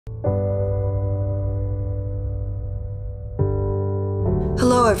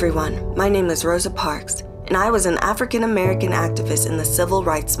Hello everyone, my name is Rosa Parks, and I was an African American activist in the civil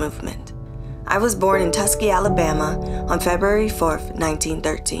rights movement. I was born in Tuskegee, Alabama on February 4th,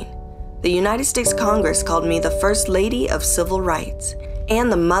 1913. The United States Congress called me the First Lady of Civil Rights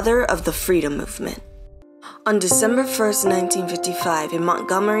and the Mother of the Freedom Movement. On December 1st, 1955, in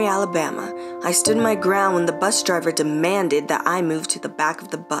Montgomery, Alabama, I stood my ground when the bus driver demanded that I move to the back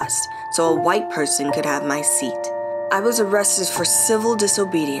of the bus so a white person could have my seat. I was arrested for civil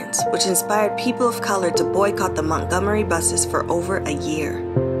disobedience, which inspired people of color to boycott the Montgomery buses for over a year.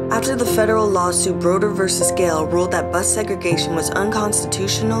 After the federal lawsuit Broder v. Gale ruled that bus segregation was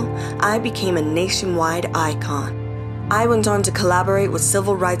unconstitutional, I became a nationwide icon. I went on to collaborate with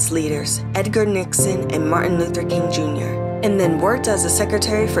civil rights leaders Edgar Nixon and Martin Luther King Jr., and then worked as a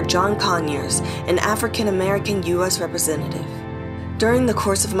secretary for John Conyers, an African-American U.S. representative. During the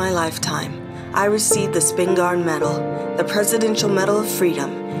course of my lifetime, I received the Spingarn Medal, the Presidential Medal of Freedom,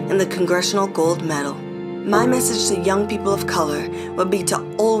 and the Congressional Gold Medal. My message to young people of color would be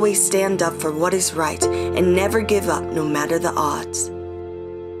to always stand up for what is right and never give up no matter the odds.